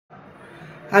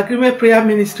Agreement Prayer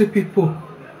Ministry people,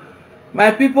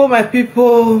 my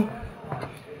people,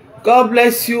 God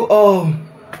bless you all.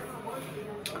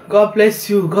 God bless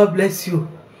you. God bless you.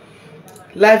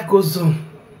 Life goes on.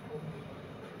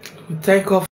 We thank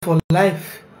God for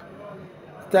life.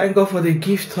 Thank God for the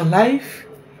gift of life.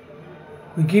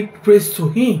 We give praise to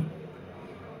Him.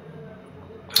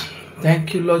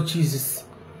 Thank you, Lord Jesus.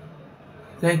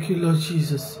 Thank you, Lord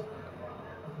Jesus.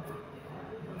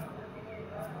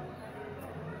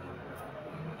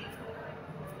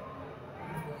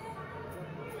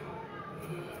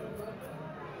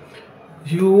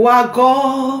 You are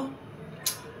God.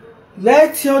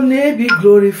 Let your name be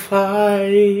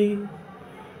glorified.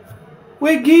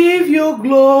 We give you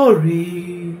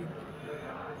glory,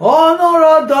 honor,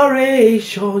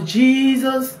 adoration,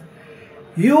 Jesus.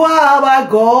 You are our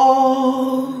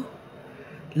God.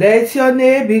 Let your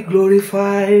name be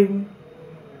glorified.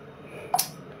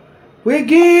 We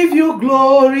give you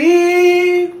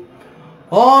glory,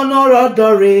 honor,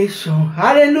 adoration.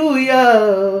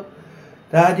 Hallelujah.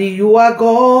 Daddy, you are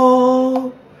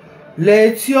God.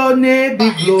 Let your name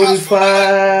be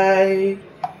glorified.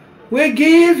 We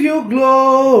give you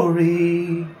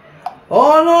glory,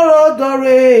 honor,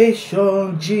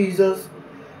 adoration, Jesus.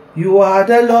 You are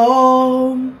the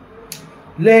Lord.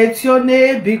 Let your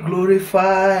name be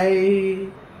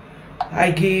glorified.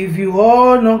 I give you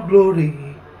honor, glory.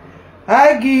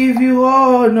 I give you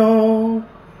honor.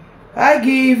 I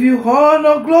give you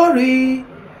honor, glory.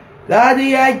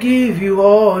 Daddy, I give you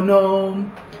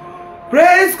honor.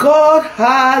 Praise God,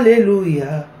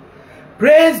 hallelujah.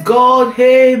 Praise God,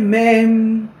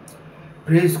 amen.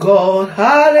 Praise God,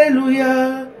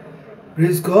 hallelujah.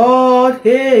 Praise God,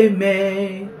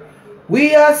 amen.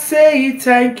 We are saying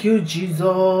thank you,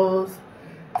 Jesus.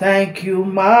 Thank you,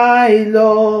 my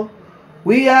Lord.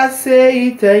 We are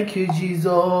saying thank you,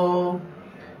 Jesus.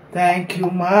 Thank you,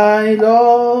 my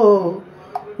Lord.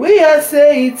 We are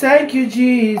saying thank you,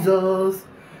 Jesus.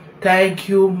 Thank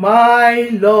you, my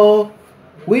Lord.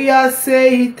 We are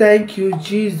saying thank you,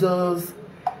 Jesus.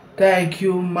 Thank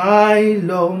you, my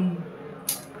Lord.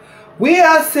 We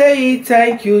are saying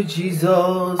thank you,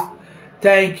 Jesus.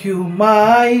 Thank you,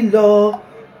 my Lord.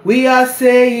 We are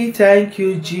saying thank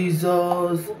you,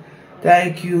 Jesus.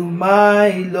 Thank you, my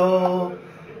Lord.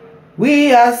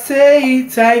 We are saying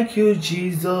thank you,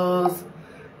 Jesus.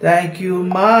 Thank you,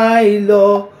 my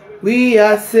Lord. We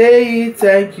are saying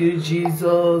thank you,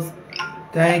 Jesus.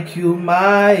 Thank you,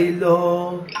 my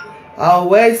Lord.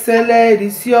 How excellent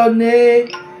is your name,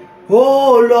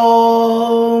 oh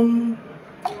Lord.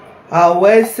 How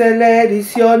excellent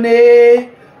is your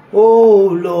name, oh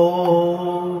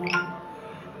Lord.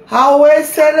 How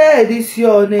excellent is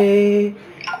your name.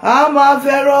 How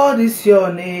marvelous is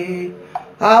your name.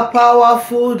 How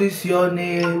powerful is your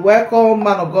name. Welcome,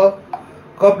 man of God.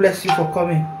 God bless you for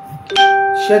coming.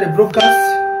 Share the broadcast.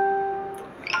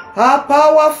 How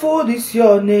powerful is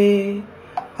your name.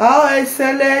 How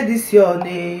excellent is your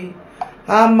name.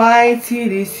 How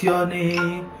mighty is your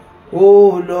name,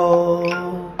 oh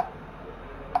Lord.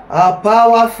 How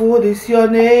powerful is your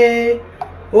name,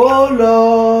 oh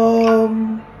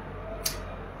Lord.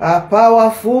 How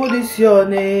powerful is your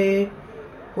name,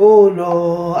 oh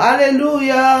Lord.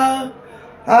 Hallelujah.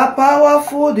 How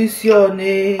powerful is your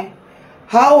name.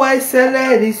 How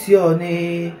excellent is your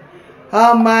name.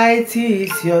 How mighty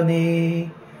is your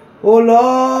name, oh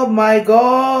Lord my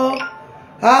God.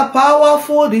 How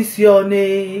powerful is your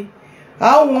name.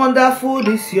 How wonderful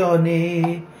is your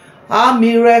name. How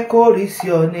miracle is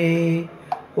your name,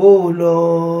 oh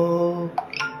Lord.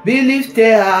 Be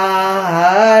lifted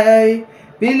high.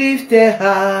 Be lifted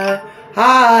high.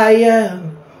 Higher,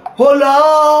 oh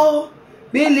Lord.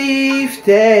 Be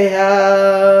lifted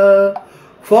high.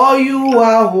 For you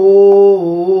are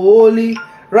holy,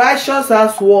 righteous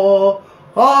as war,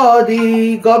 all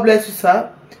the. God bless you,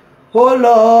 sir. Oh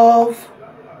Lord,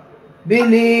 be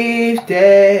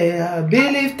lifted,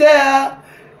 be lifted,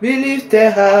 be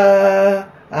lifted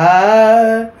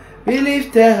high, be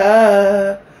lifted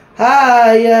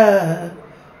higher.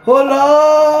 Oh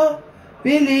Lord,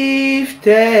 be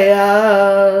lifted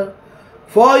high.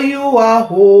 For you are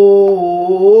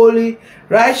holy,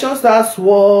 righteous as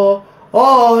war,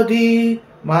 all the.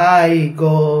 My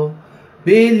God,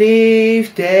 be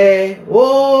lifted,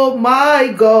 oh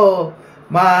my God,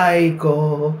 my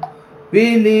God,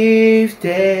 be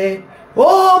lifted,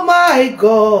 oh my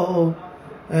God,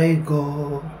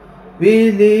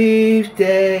 be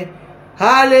lifted,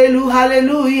 hallelujah,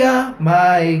 hallelujah,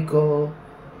 my God,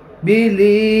 be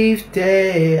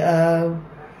lifted up.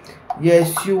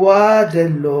 Yes, you are the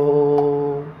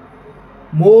Lord,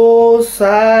 Most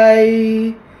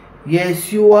High.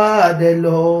 Yes, you are the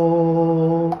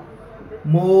Lord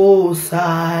Most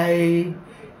High.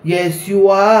 Yes, you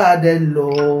are the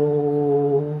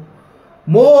Lord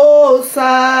Most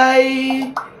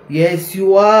High. Yes,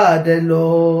 you are the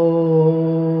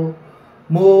Lord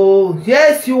Most.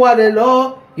 Yes, you are the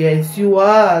Lord. Yes, you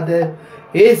are the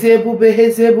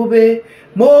Hezebube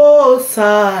Most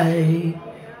High.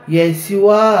 Yes, you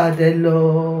are the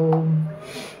Lord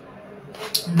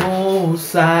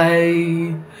Most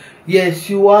High. Yes,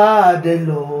 you are the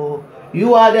Lord.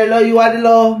 You are the Lord. You are the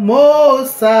Lord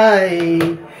Most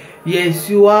High. Yes,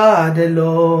 you are the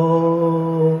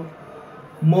Lord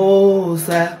Most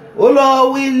High. Oh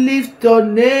Lord, we lift your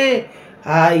name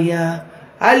higher.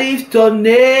 I lift your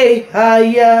name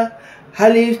higher. I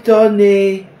lift your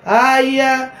name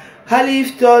higher. I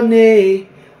lift your name.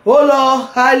 Oh Lord,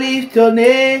 I lift your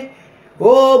name.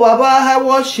 Oh Baba, I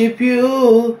worship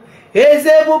you.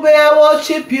 Ezebube, I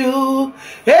worship you.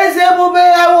 Ezebube,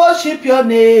 I worship your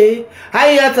name.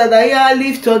 I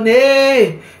lift your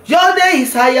name. Your name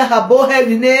is higher above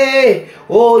heaven name.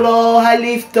 Oh Lord, I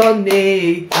lift your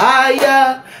name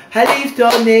higher. I lift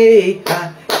your name.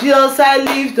 Jesus, I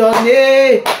lift your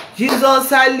name.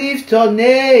 Jesus, I lift your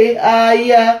name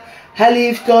higher. I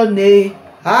lift your name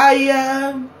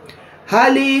higher. I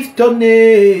lift your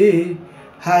name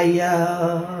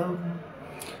higher.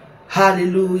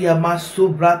 Hallelujah. Maso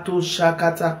brato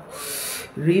shakata.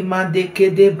 Rimande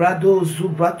kede brado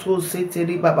zubrato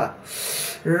seteri baba.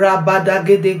 Rabada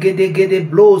gede gede gede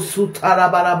blow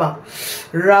sutarabaraba.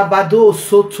 Rabado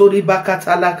sotori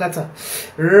bakata lakata.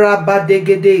 Rabade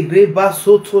gede reba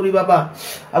sotori baba.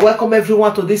 I welcome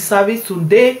everyone to this service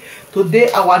today.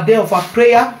 Today our day of our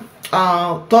prayer,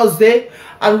 Thursday,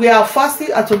 and we are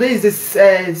fasting. And today is the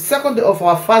second day of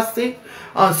our fasting.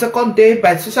 On second day,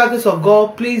 by the special grace of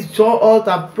God, please join us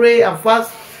and pray and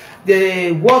fast.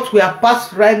 What we are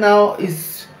past right now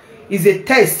is a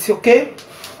test. Okay,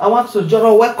 I want to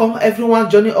join. Welcome everyone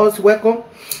joining us. Welcome.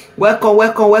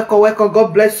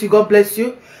 God bless you. God bless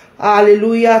you.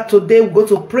 Hallelujah. Today we go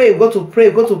to pray. We go to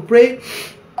pray.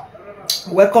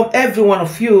 Welcome every one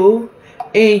of you.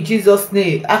 In Jesus'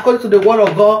 name, according to the word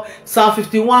of God, Psalm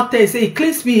 51:10 says, He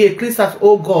cleans me, He cleans us,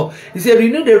 O God. He said,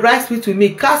 Renew the right spirit with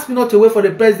me, cast me not away from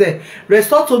the present,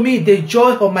 restore to me the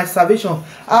joy of my salvation.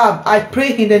 I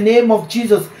pray in the name of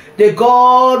Jesus, the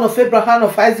God of Abraham,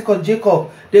 of Isaac, of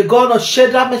Jacob, the God of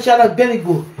Shadrach, Meshach, and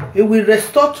Abednego. He will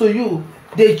restore to you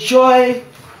the joy,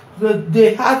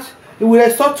 the heart. He will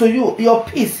restore to you your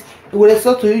peace. He will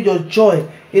restore to you your joy.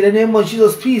 In the name of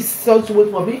Jesus, peace. Don't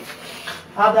wait for me.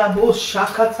 Adabo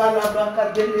shakata la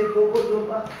baka dele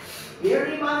gogodoba.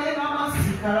 Eri mane nama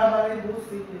sikara mane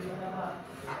dosi nama.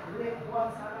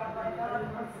 Rekwata la baka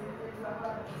masite nama.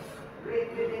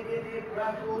 Rekedegede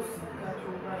brado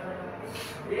sikatoma.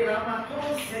 Eramato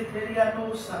seteriano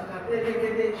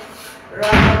sakatelegede.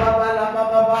 Rababa la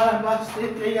baba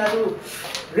masite yado.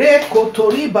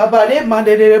 Rekotori baba le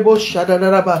manderebo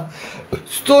shadaraba.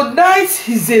 Tonight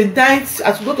is a night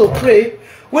as we go to pray.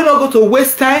 We're not going to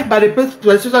waste time by the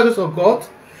presence of God.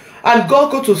 And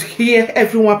God going to hear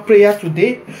everyone's prayer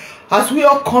today. As we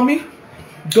are coming,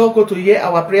 God going to hear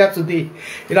our prayer today.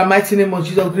 In the mighty name of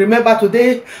Jesus. Remember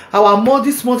today, our month,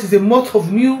 this month is a month of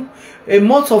a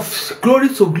month of glory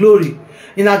to glory.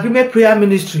 In Agreement Prayer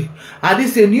Ministry. And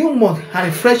this is a new month and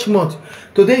a fresh month.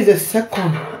 Today is the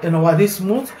second in this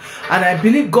month. And I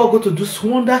believe God going to do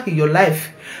wonder in your life.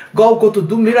 God going to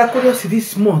do miracles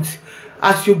this month.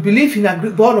 As you believe in a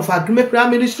God of Agreement Prayer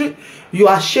Ministry, you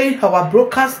are sharing our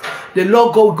broadcast. The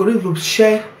Lord God will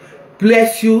share,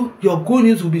 bless you. Your good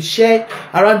news will be shared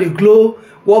around the globe.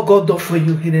 What God does for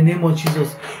you in the name of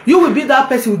Jesus. You will be that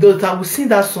person that will sing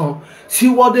that song. See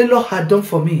what the Lord had done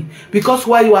for me. Because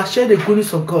while you are sharing the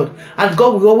goodness of God, and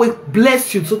God will always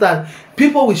bless you so that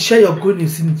people will share your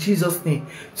goodness in Jesus' name.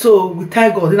 So we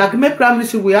thank God. In Agreement Prayer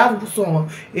Ministry, we have some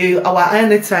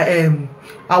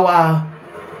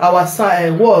our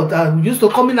word that we used to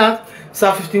come in at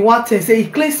Psalm 51:10 say, He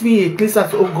cleans me, He cleans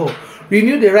us, O God.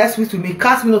 Renew the right spirit to me,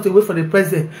 cast me not away from the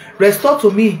present. Restore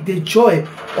to me the joy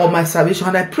of my salvation.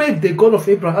 And I pray the God of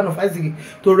Abraham, of Isaac,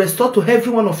 to restore to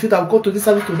every one of you that will go to this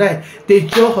service tonight the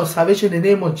joy of salvation in the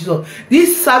name of Jesus.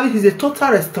 This service is a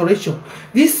total restoration.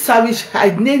 This service,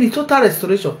 I name it total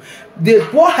restoration. The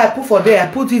what I put for there, I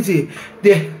put it in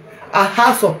a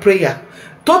house of prayer.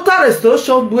 Total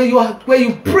restoration where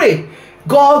you pray.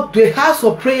 God, the house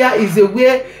of prayer is a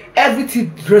way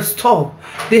everything restore.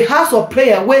 The house of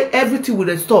prayer where everything will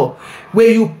restore.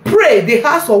 Where you pray, the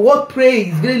house of what prayer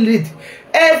is really lit.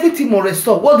 Everything will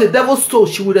restore. What the devil stole,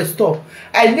 she will restore.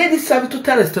 I need this service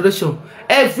total restoration.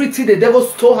 Everything the devil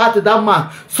stole out of that man,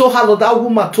 stole out of that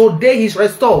woman, today is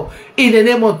restored in the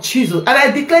name of Jesus. And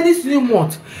I declare this new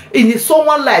month in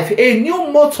someone's life, a new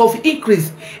month of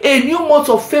increase, a new month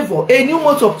of favor, a new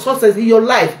month of success in your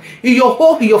life, in your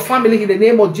home, in your family, in the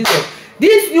name of Jesus.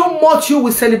 This new month you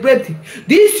will celebrate.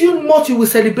 This new month you will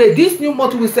celebrate. This new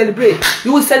month you will celebrate.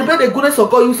 You will celebrate the goodness of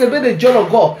God. You will celebrate the joy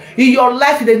of God in your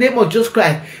life in the name of Jesus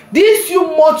Christ. This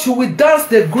new month you will dance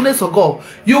the goodness of God.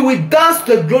 You will dance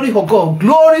the glory of God.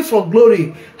 Glory from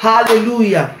glory.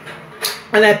 Hallelujah.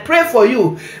 And I pray for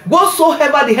you,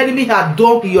 whatsoever the enemy had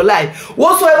done in your life,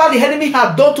 whatsoever the enemy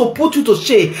had done to put you to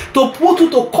shame, to put you,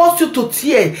 to cause you to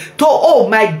tear, to, oh,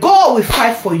 my God will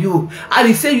fight for you. And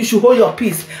he said you should hold your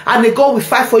peace. And the God will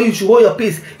fight for you, you should hold your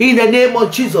peace. In the name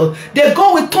of Jesus. The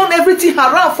God will turn everything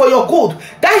around for your good.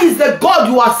 That is the God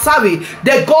you are serving.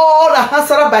 The God that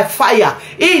answered by fire.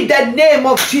 In the name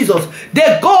of Jesus.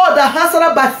 The God that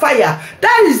answered by fire.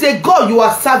 That is the God you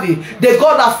are serving. The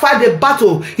God that fight the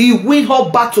battle. He win all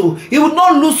battle. He will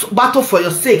not lose battle for your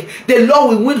sake. The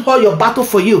Lord will win all your battle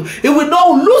for you. He will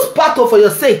not lose battle for your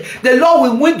sake. The Lord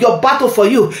will win your battle for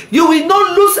you. You will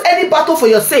not lose any battle for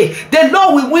your sake. The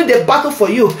Lord will win the battle for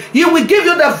you. He will give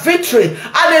you the victory,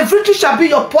 and the victory shall be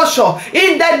your portion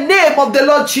in the name of the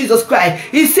Lord Jesus Christ.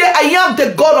 He said, I am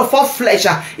the God of all flesh.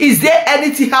 Is there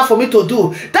anything hard for me to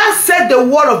do? That said the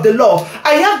word of the Lord.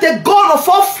 I am the God of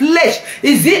all flesh.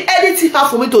 Is there anything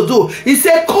hard for me to do? He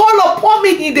said, call upon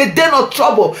me in the day of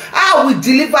trouble. I will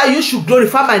deliver you, should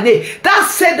glorify my name. That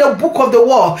said the book of the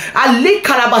world.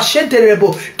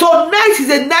 Tonight is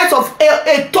a night of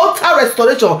a total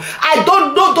restoration. I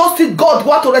don't know those things God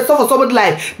want to restore for somebody's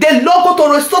life. The Lord want to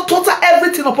restore total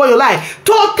everything upon your life.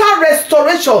 Total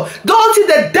restoration. Don't think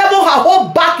the devil has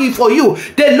hold back for you.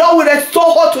 The Lord will restore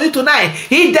all to you tonight.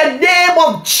 In the name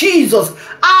of Jesus.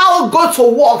 I'll go to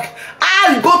work.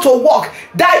 I'll go to work.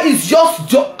 That is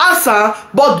just your answer.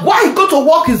 But why you go to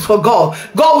work is for God.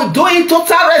 God will do it,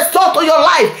 total restore to your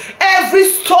life. Every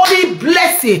stolen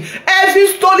blessing, every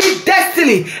stolen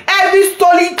destiny, every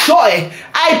stolen joy.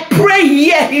 I pray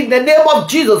here in the name of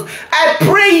Jesus. I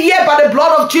pray here by the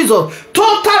blood of Jesus.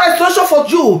 Total restoration for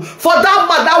you, for that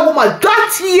man, that woman.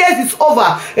 That years is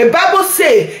over. The Bible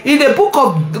says in the book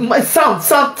of Psalm,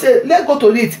 let's go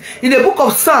to it. In the book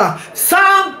of Psalm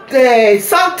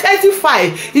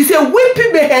 35, he said,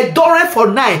 weeping may endure for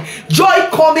night, joy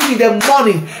coming in the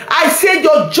morning. I said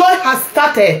your joy has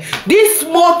started. This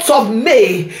month of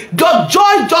May, your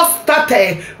joy just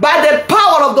started by the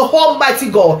power of the Almighty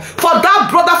God. For that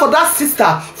brother, for that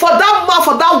sister, for that man,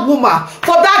 for that woman,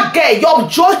 for that girl, your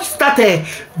joy started.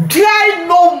 Dare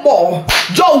no more.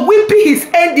 Your weeping is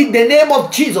ending in the name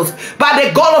of Jesus. By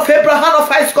the God of Abraham, of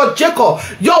Isaac, Jacob,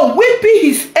 your weeping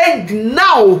is ending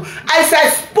now. As I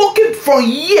spoken from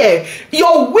here,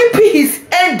 your weeping is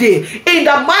ending in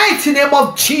the mighty name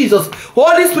of Jesus.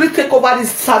 Holy Spirit, take over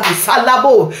this service.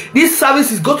 This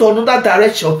service is go to another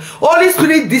direction. Holy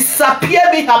Spirit, disappear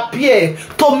me, appear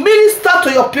to minister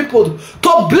to your people,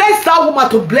 to bless that woman,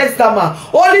 to bless that man.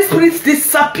 Holy Spirit,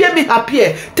 disappear me,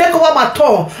 appear. Take over my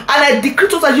tongue, and I decree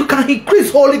so that you can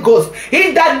increase Holy Ghost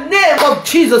in the name of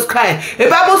Jesus Christ. The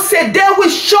Bible said they will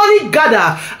surely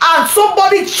gather, and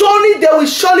somebody surely they will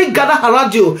surely gather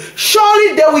around you.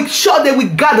 Surely they will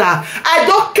gather. I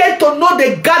don't care to know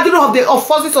the gathering of the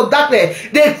forces of darkness,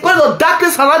 the forces of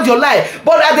darkness around your life,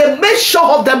 but at the measure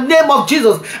of the name of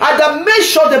Jesus, at the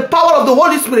measure of the power of the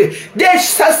Holy Spirit, they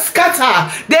shall scatter.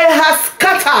 They have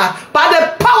scattered by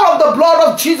the power of the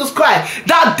blood of Jesus Christ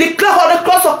that declare on the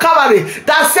cross of Calvary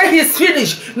that said he's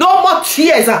finished. No more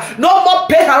tears, no more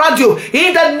pain around you.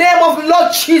 In the name of the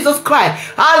Lord Jesus Christ.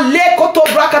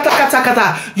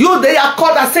 You they are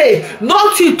called and say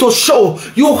nothing to show.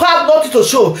 You have nothing to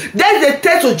show. Then they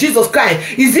tell to Jesus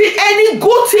Christ, is there any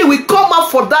good thing will come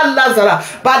out for that Lazarus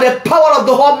by the power of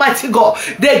the Almighty God,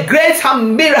 the great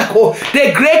miracle,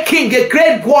 the great King, the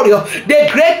great warrior, the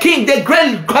great King, the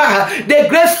great God, the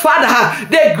great Father,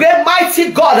 the great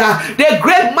mighty God, the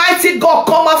great mighty God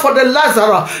come out for the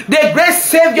Lazarus, the great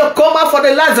Savior come out for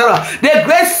the Lazarus, the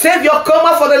great Savior come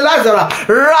out for the Lazarus.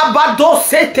 Rabado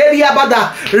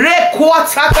seteriabada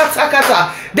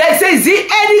rekwatakatakata. They say, is there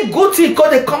any good thing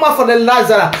could they come out for the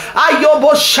Lazarus?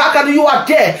 Ayobo Shaka, you are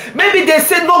there. Maybe they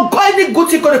say no, God, any good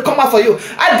thing could they come out for you.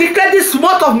 I declare this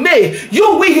month of May,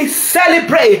 you will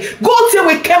celebrate. Good thing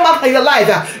will come out for your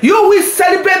life. You will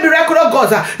celebrate miracle of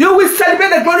God. You will celebrate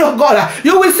the glory of God.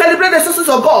 You will celebrate the success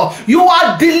of God. You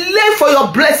are delayed for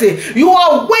your blessing. You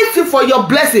are waiting for your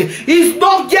blessing. It's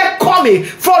not yet coming.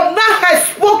 For now I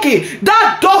spoke broken.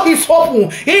 That door is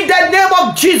open in the name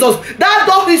of Jesus. That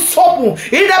door is open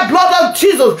in the blood of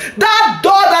Jesus. That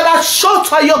door that has shut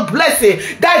for your blessing,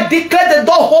 that declared the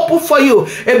door open for you.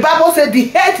 The Bible said the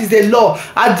head is the law,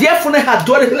 and therefore had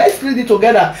dwelt. Let's read it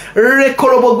together.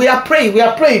 We are praying. We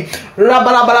are praying.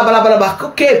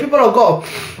 Okay, people of God,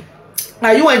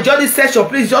 are you enjoying this session?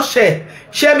 Please just share.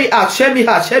 Share me out. Share me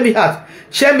out. Share me out.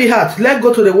 Share me out. Let's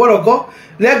go to the word of God.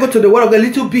 Let's go to the word of God a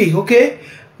little bit. Okay.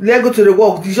 Let's go to the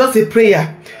word. It's just a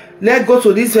prayer. Let's go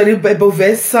to this very Bible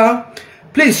verse.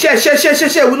 Please share.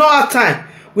 We don't have time.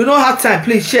 We don't have time.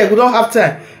 Please share. We don't have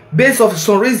time. Based on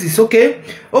some reasons. Okay.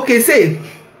 Okay. Say.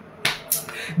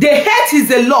 The head is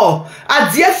the law,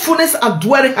 and their fullness and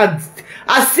dwelling, and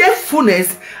as their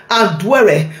fullness and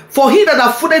dwelling. For he that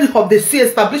hath founded of the sea,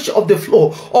 established of the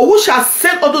floor, or who shall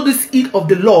send unto this heat of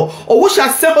the law, or who shall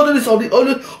send unto this of the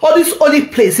holy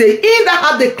place? Say, he that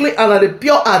hath the clean and the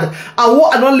pure heart, and who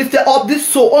are not lifted up this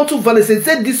soul unto vanity,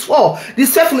 say this fall,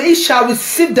 this faithfully he shall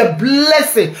receive the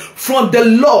blessing from the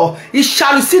Lord. He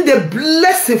shall receive the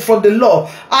blessing from the Lord,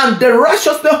 and the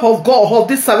righteousness of God of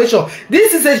this salvation.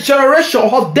 This is a generation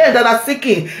of them that are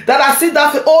seeking, that are seeing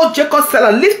that. Oh Jacob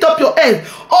seller, lift up your hands.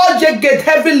 All ye gate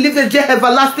heaven, lift the jet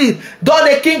everlasting. Though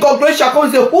the King of glory shall come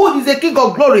and say, who is the King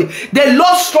of glory? The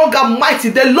Lord strong and mighty,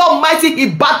 the Lord mighty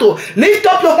in battle. Lift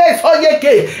up your heads, all ye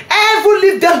gate. Heaven,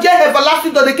 lift the jet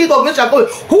everlasting. Though the King of glory shall come.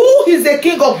 Who is the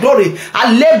King of glory?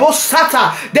 Alebo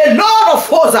Sata, the Lord of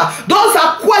hosts. Those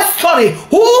are questioning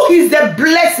who is the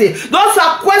blessing. Those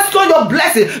are questioning your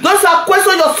blessing. Those are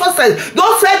questioning your success.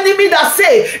 Those enemies that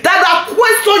say that are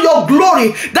questioning your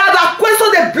glory, that are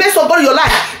questioning the place of God in your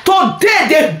life. Today,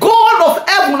 the God of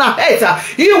heaven and earth,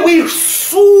 he will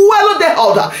swallow the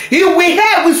other. He will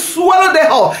hair will swallow the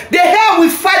whole. The hair will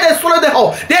fight and swallow the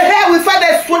whole. The hair will fight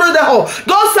and swallow the whole.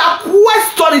 Those are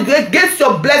questioning against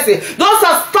your blessing. Those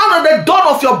are stand on the door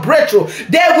of your breakthrough.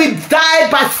 They will die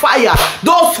by fire.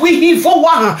 Those we evil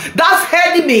one, that's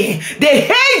enemy, the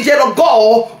angel of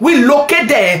God will locate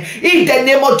them in the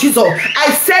name of Jesus.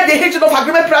 I said the angel of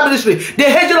agreement prayer ministry, the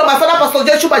angel of my father Pastor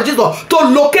Joshua Jesus, to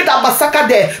locate Abasaka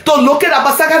there, to locate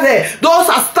Abasaka there. Those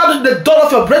are standing the door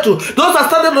of your breakthrough. Those are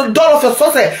standing on the door of your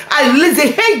success. I release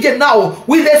the angel now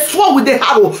with the sword, with the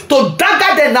arrow, to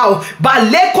dagger them now.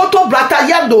 Balekoto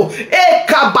bratayando,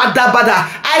 ekabadabada.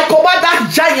 I command that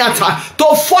giant to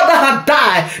fall down and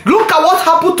die. Look at what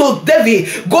happened to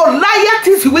David. Goliath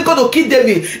is we're going to kill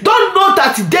David. Don't know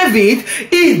that David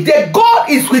is the God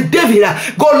is with David.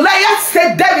 Goliath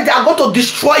said, David, I'm going to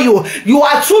destroy you. You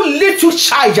are too little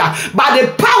child. By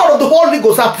the power of the Holy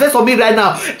Ghost, I place on me right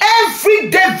now.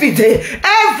 Every David,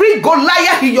 every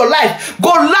Goliath in your life,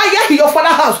 Goliath in your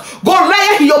father's house,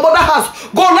 Goliath in your mother's house,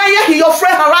 Goliath in your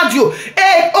friend around you,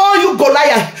 and all you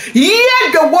Goliath,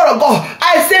 hear the word of God.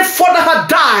 I say, Father had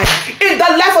died in the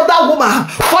life of that woman.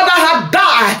 Father had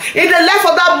died in the life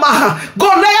of that man.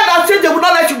 Goliath has said they will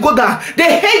not let you go down. The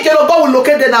angel of God will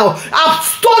locate them now. I've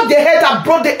stole the head, I've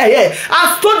brought the hair.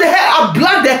 I've stole the hair, I've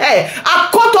blood the hair.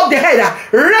 I've cut off the head.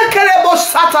 Rekerebo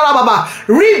satarababa.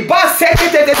 Riba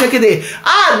sekete.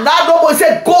 Nadobo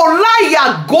said,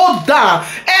 Goliath, go down.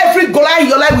 Every Goliath in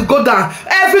your life will go down.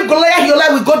 Every Goliath in your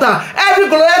life will go down. Every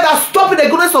Goliath that's stopping the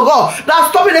goodness of God, that's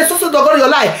stopping the success of God in your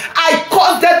life, I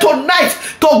cause them tonight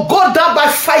to go down by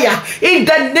fire in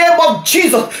the name of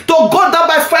Jesus. To go down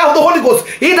by fire of the Holy Ghost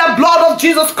in the blood of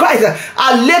Jesus Christ.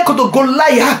 Aleko to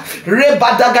Goliath.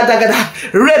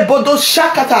 Rebadagadagada. Rebodo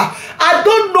shakata. I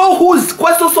don't know who is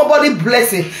questioning somebody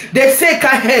blessing. They say,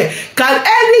 can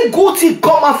any good thing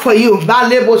come out for you?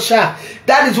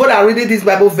 That is what I read in this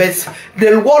Bible verse.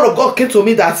 The word of God came to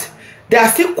me that there are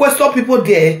still question people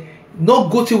there. No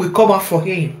good thing will come out for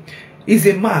him. He's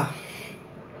a man.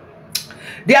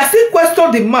 They are still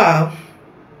question the man.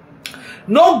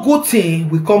 No good thing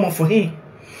will come out for him.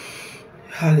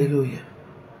 Hallelujah.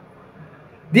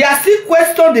 They are still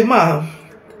question the man.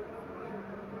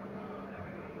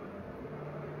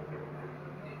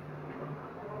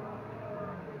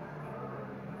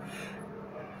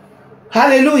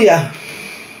 Hallelujah.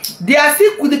 They are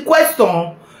still with the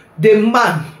question the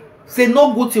man. Say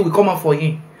no good thing will come out for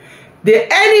him. The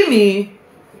enemy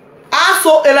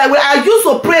also, like when I used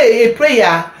to pray a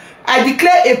prayer, I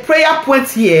declare a prayer point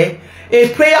here, a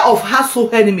prayer of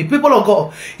household enemy. People of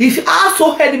God, if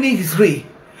household enemy is real,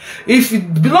 if you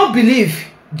do not believe,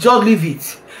 just leave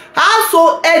it.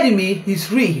 Household enemy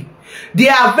is real. They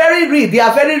are very real. They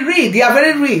are very real. They are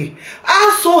very real.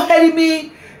 Household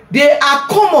enemy, they are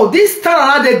common. This time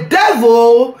around, the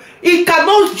devil, he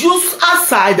cannot use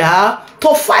outsider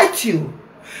to fight you.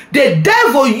 The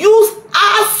devil use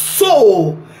our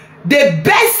soul, the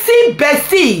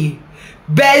bestie,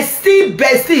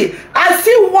 Bestie. I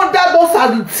still wonder those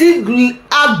are the things we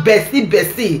have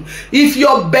bestie. If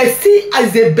your bestie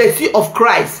is a bestie of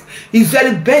Christ, it's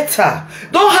very better.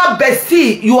 Don't have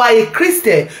bestie, you are a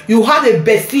Christian, you have a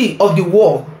bestie of the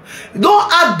world.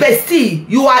 Don't have bestie,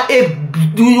 you are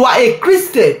a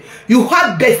Christian, you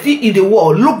have bestie in the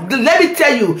world. Look, let me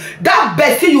tell you, that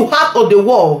bestie you have on the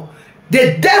world,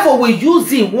 the devil will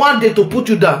use him one day to put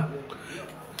you down.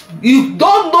 You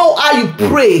don't know how you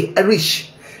pray rich.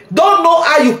 Don't know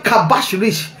how you kabash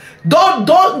rich. Don't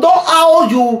know how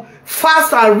you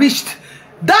fast and rich.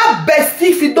 That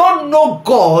bestie, if you don't know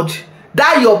God,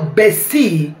 that your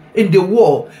bestie in the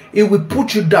world, it will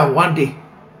put you down one day.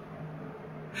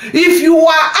 If you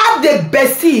have the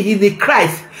bestie in the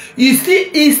Christ, you see,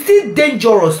 it's still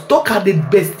dangerous. Look at the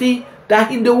bestie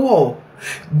that in the world.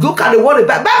 Look at the word. The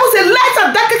Bible says, light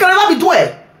and darkness can never be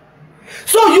dwell.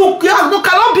 So you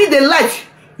cannot be the light.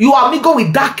 You are mingled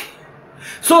with dark.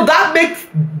 So that makes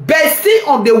bestie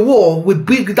on the wall will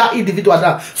be that individual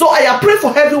down. So I pray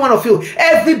for every one of you,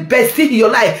 every bestie in your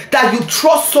life that you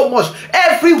trust so much,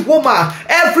 every woman,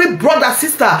 every brother,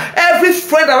 sister, every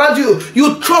friend around you,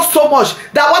 you trust so much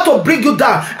that want to bring you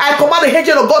down. I command the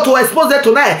angel of God to expose them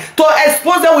tonight, to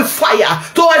expose them with fire,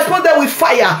 to expose them with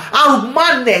fire and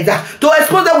madness, to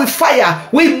expose them with fire,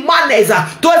 with madness,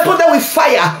 to expose them with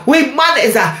fire, with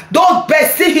madness. Those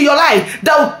bestie in your life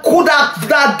that could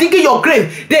have digging your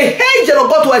grave, the angel of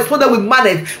God to expose them with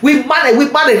madness,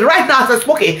 right now as I'm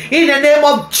speaking, in the name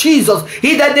of Jesus,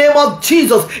 in the name of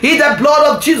Jesus, in the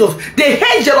blood of Jesus, the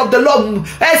angel of the Lord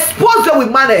expose them with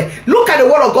madness. Look at the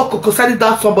word of God concerning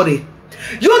that somebody.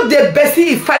 You the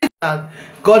bestie is fighting.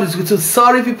 God is with you.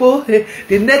 Sorry people,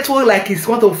 the network like is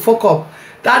want to fuck up.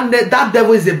 That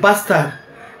devil is a bastard.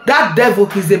 That devil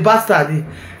is a bastard.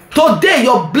 Today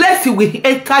your blessing will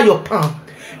enter your palm.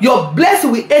 Your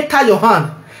blessing will enter your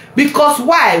hand. Because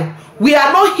why? We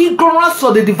are not ignorant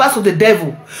of the device of the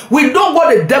devil. We know what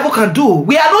the devil can do.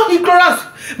 We are not ignorant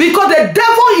because the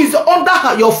devil is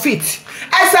under your feet.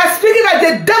 As I'm speaking, like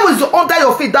the devil is under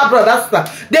your feet, that brother, that's that.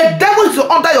 The devil is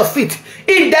under your feet.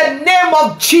 In the name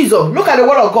of Jesus. Look at the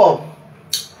word of God.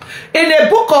 In the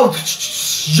book of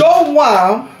John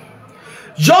 1,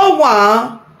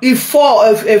 in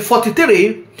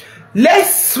 43,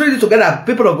 let's read it together,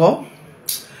 people of God.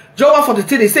 John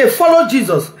 1:43, they say, follow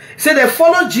Jesus. Say they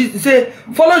follow Jesus. Say,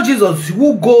 follow Jesus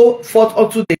who go forth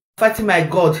unto the fighting my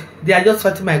God. They are just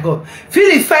fighting my God.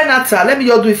 Philip find Nathan. Let me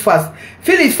just do it fast.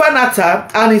 Philip find Nathan,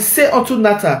 and he said unto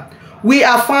Nathan, we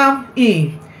are found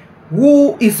in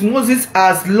who is Moses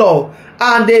as law,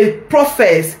 and the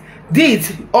prophets did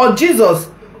on Jesus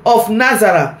of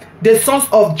Nazareth, the sons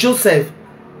of Joseph.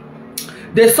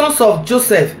 The sons of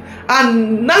Joseph.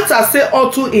 And Nathan said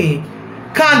unto him,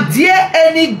 can there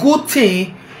any good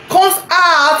thing comes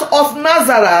out of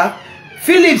Nazareth?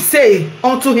 Philip say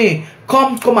unto him,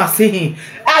 come and see him.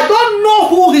 I don't know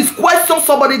who is questioning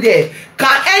somebody there.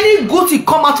 Can any good thing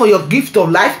come out for your gift of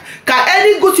life? Can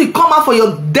any good thing come out for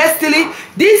your destiny?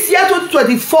 This year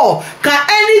 2024, can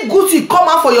any good thing come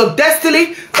out for your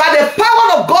destiny? By the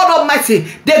power of God Almighty,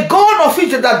 the God of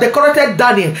Israel that decorated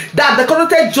Daniel, that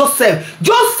decorated Joseph.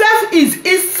 Joseph is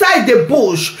inside the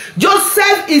bush.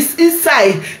 Joseph is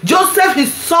inside. Joseph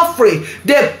is suffering.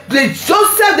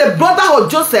 Joseph, the brother of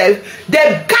Joseph,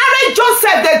 they carried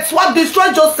Joseph. That's what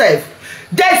destroyed Joseph.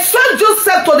 They sold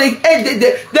Joseph to they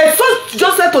sold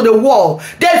Joseph to the wall.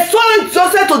 They sold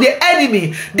Joseph to the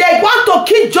enemy. They want to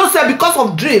kill Joseph because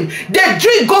of dream. The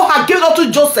dream God had given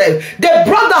unto Joseph. The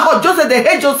brother of Joseph, they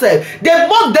hate Joseph. The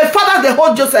mom, the father, they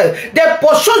hold Joseph. They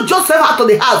pursued Joseph out of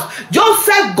the house.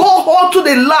 Joseph go on to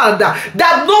the land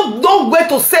that no way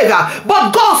to save her.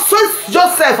 But God saves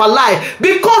Joseph alive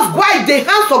because why the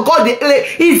hands of God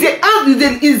is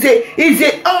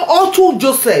a unto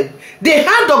Joseph. The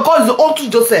hand of God is unto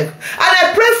Joseph. And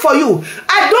I pray for you.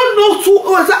 I don't know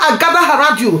who I gather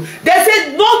around you. They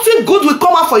say nothing good will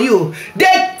come out for you.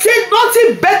 They say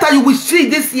nothing better you will see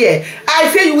this year. I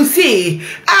say you will see.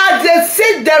 And they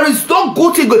say there is no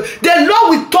good thing. The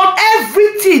Lord will turn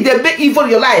everything they make evil in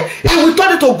your life. He will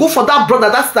turn it to good for that brother,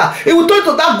 that star. He will turn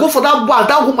it to that good for that man,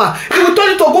 that woman. He will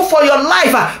turn it to good for your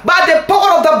life. By the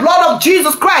power of the blood of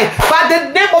Jesus Christ. By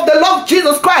the name of the Lord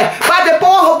Jesus Christ. By the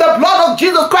power of the blood of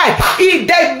Jesus Christ. In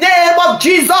the name of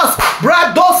Jesus,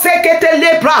 brado sekete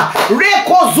lepra,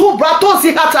 reko zu brato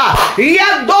zihata,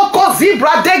 yando kozi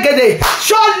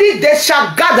Surely they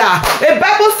shall gather. The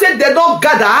Bible said they don't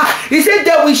gather. He said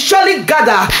they will surely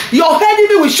gather. Your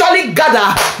enemy will surely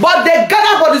gather. But they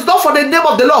gather, but it's not for the name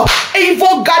of the Lord.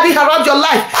 Evil gathering around your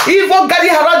life. Evil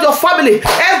gathering around your family.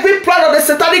 Every plan of the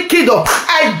satanic kingdom,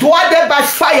 I dwell them by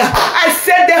fire. I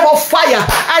set them on fire.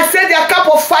 I set their cup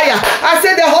of fire. I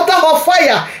set their altar on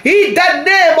fire. In the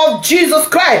name of Jesus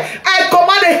Christ, I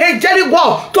command the angelic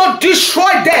war to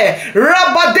destroy them.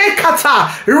 Rabadekata,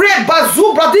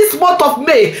 Rebazubra, this month of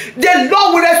May, the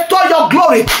Lord will restore your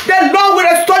glory. The Lord will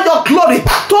restore your glory.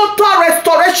 Total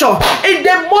restoration in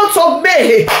the month of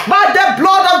May by the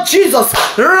blood of Jesus.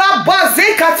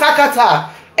 Rabazekatakata.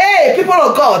 Hey, people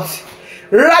of God,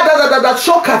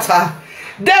 Radadadadashokata.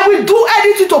 They will do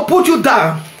anything to put you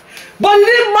down. But it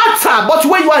didn't matter. But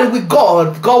when you are with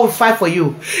God, God will fight for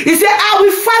you. He said, I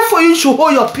will fight for you, you should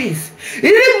hold your peace. It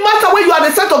didn't matter when you are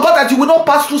the son of God that you will not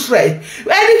pass through strength.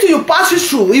 Anything you pass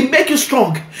through, it make you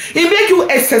strong. It make you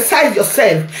exercise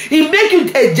yourself. It make you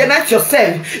generate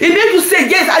yourself. It make you say,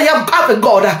 yes, I am a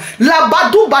God. The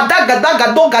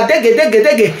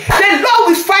Lord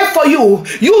will fight for you.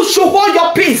 You should hold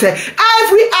your peace.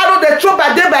 Every arrow they throw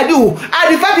by them by you, I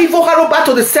revive evil arrow back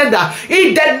to the sender.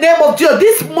 In the name of Jesus,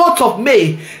 this month of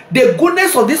May, the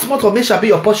goodness of this month of May shall be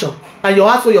your portion. And your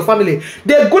household, your family.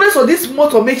 The goodness of this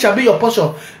month of May shall be your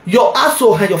portion. Your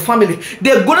household and your family.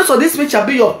 The goodness of this May shall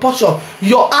be your portion.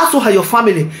 Your household and your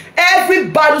family. Every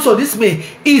battle of this May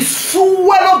is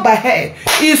swallowed by her.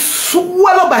 Is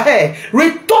swallowed by her.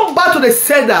 Return back to the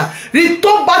sender.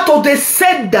 Return back to the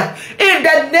sender. In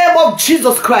the name of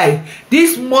Jesus Christ.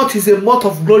 This month is a month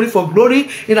of glory for glory.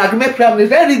 In agreement prayer.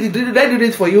 Let me read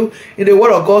it for you in the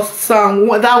word of God. Psalm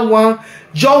 1,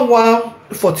 John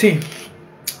 1:14.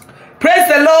 Praise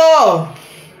the Lord.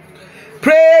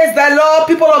 Praise the Lord,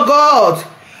 people of God.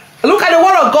 Look at the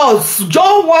word of God.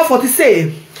 John 1:40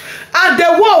 says, and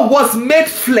the word was made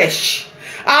flesh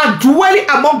and dwelling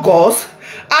among us,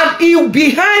 and he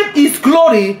behind his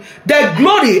glory, the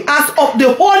glory as of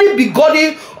the holy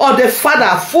begotten of the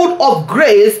Father, full of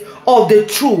grace of the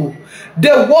truth. The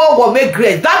word was made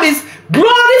grace. That means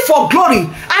glory for glory.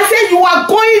 I said you are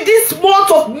going this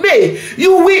month of May.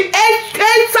 You will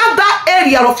enter that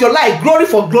area of your life. Glory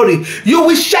for glory. You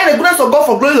will share the goodness of God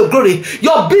for glory for glory.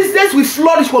 Your business will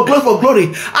flourish for glory for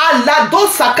glory.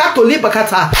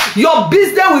 Your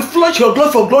business will flourish for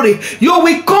glory for glory. You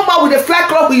will come out with a flag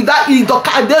club with that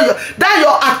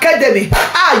your academy.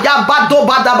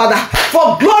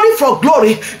 For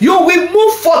glory, you will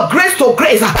move for grace to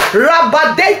grace.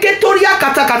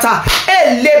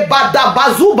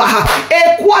 Bazuba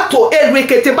Equato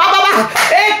Enriquete Baba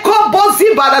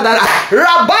Ecobozi Badadara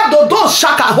Rabado do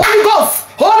Shaka Holy Ghost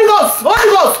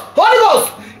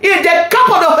in the camp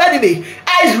of the enemy.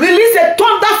 I release a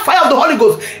thunder fire of the Holy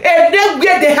Ghost, and then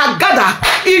where they have gathered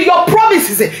in your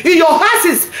promises, in your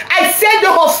houses, I send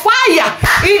them on fire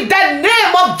in the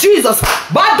name of Jesus.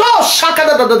 Bado Shaka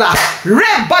da da da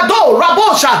Rebado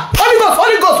Rabosha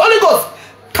Holy Ghost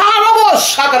Karabo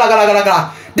Shaka da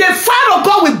da. The fire of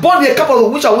God will burn the cup of the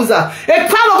witch and wizard. The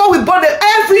fire of God will burn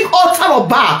every altar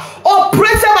of Baal,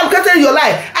 oppressive and created in your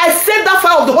life. I send that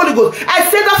fire of the Holy Ghost. I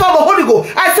send that fire of the Holy Ghost.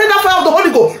 I send that fire of the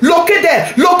Holy Ghost. Locate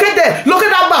there. Look at that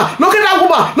man. Look at that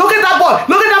woman. Look at that boy.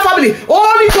 Look at that family.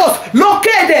 Holy Ghost,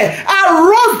 locate there. I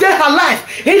rose there alive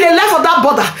in the life of that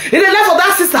brother, in the life of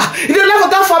that sister, in the life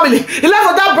of that family, in the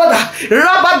life of that brother.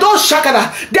 Rabado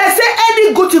Shakada. They say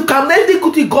any good thing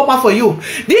come out for you.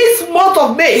 This month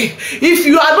of May, if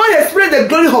you are not experiencing the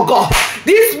glory of God,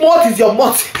 this month is your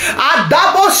month.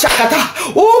 Adabo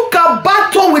Shakata. Who can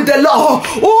battle with the Lord?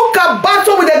 Who can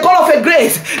battle with the God of a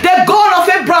grace? The God of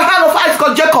Abraham, of Isaac,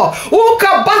 of Jacob. Who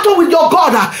can battle with your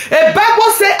God? A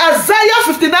Bible says Isaiah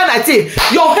 59:19.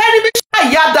 Your enemy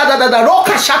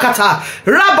Roka Shakata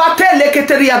Rabate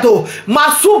Leketeriado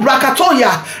Masubra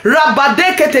Katoya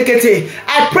Rabade Ketekete.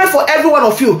 I pray for every one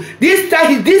of you. This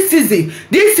time, this season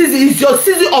is your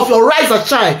season of your rise and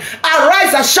shine.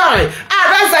 Arise and shine.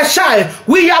 Arise and shine.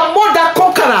 We are more than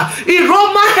conqueror. In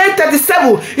Romans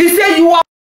 8:37, he said you are.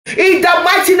 In the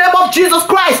mighty name of Jesus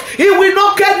Christ, he will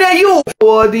not get near you.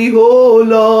 Worthy, oh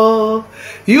Lord,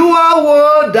 you are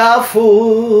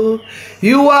wonderful.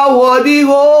 You are worthy,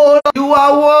 oh Lord. You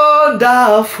are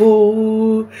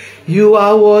wonderful. You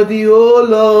are worthy, oh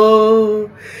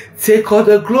Lord. Take all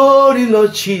the glory,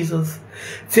 Lord Jesus.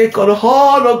 Take all the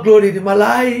honor, glory in my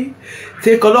life.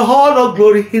 Take all the honor,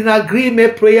 glory in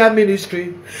agreement prayer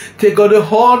ministry. Take all the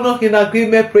honor in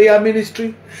agreement prayer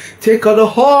ministry. Take all the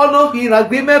honor in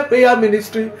agreement prayer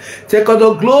ministry. Take all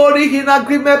the glory in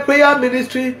agreement prayer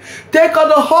ministry. Take all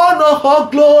the honor, all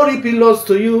glory belongs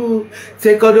to you.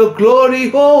 Take all the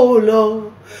glory, oh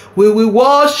Lord. We will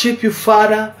worship you,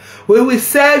 Father. We will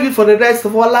serve you for the rest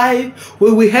of our life.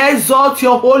 We will exalt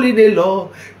your holy name,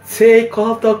 Lord. Take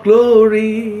all the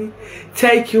glory.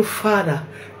 Thank you, Father.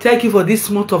 Thank you for this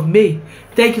month of May.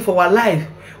 Thank you for our life.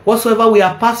 Whatsoever we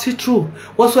are passing through,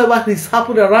 whatsoever is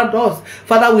happening around us,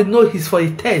 Father, we know it's for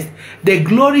a test. The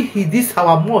glory is this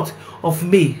our month of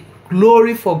May.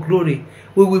 Glory for glory.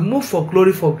 We will move for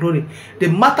glory for glory. No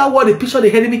matter what the picture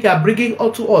the enemy are bringing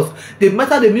unto us, no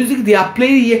matter the music they are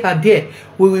playing here and there,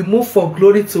 we will move for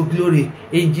glory to glory.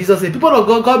 In Jesus' name. People of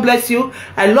God, God bless you.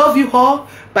 I love you all.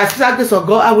 By the grace of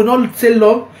God, I will not say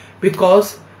long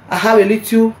because I have a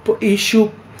little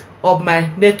issue of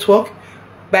my network.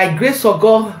 By grace of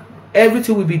God,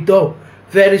 everything will be done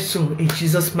very soon in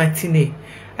Jesus' mighty name.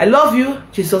 I love you.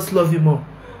 Jesus love you more.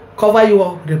 Cover you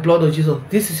all with the blood of Jesus.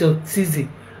 This is your season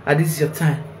and this is your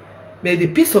time. May the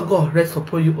peace of God rest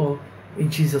upon you all in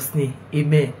Jesus' name.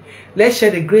 Amen. Let's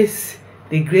share the grace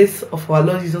of our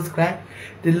Lord Jesus Christ,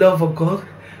 the love of God,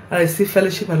 and receive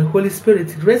fellowship and the Holy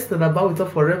Spirit. Rest and abide with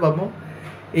us forevermore.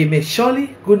 Amen.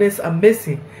 Surely goodness and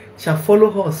mercy shall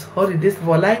follow us all the days of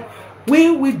our life.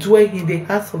 We will dwell in the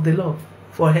house of the Lord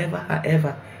forever and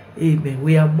ever. Amen.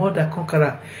 We are more than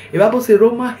conquerors. The Bible says,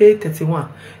 Romans 8:31.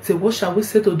 Say, what shall we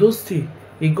say to those things?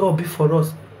 If God be for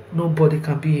us, nobody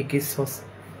can be against us.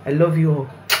 I love you all.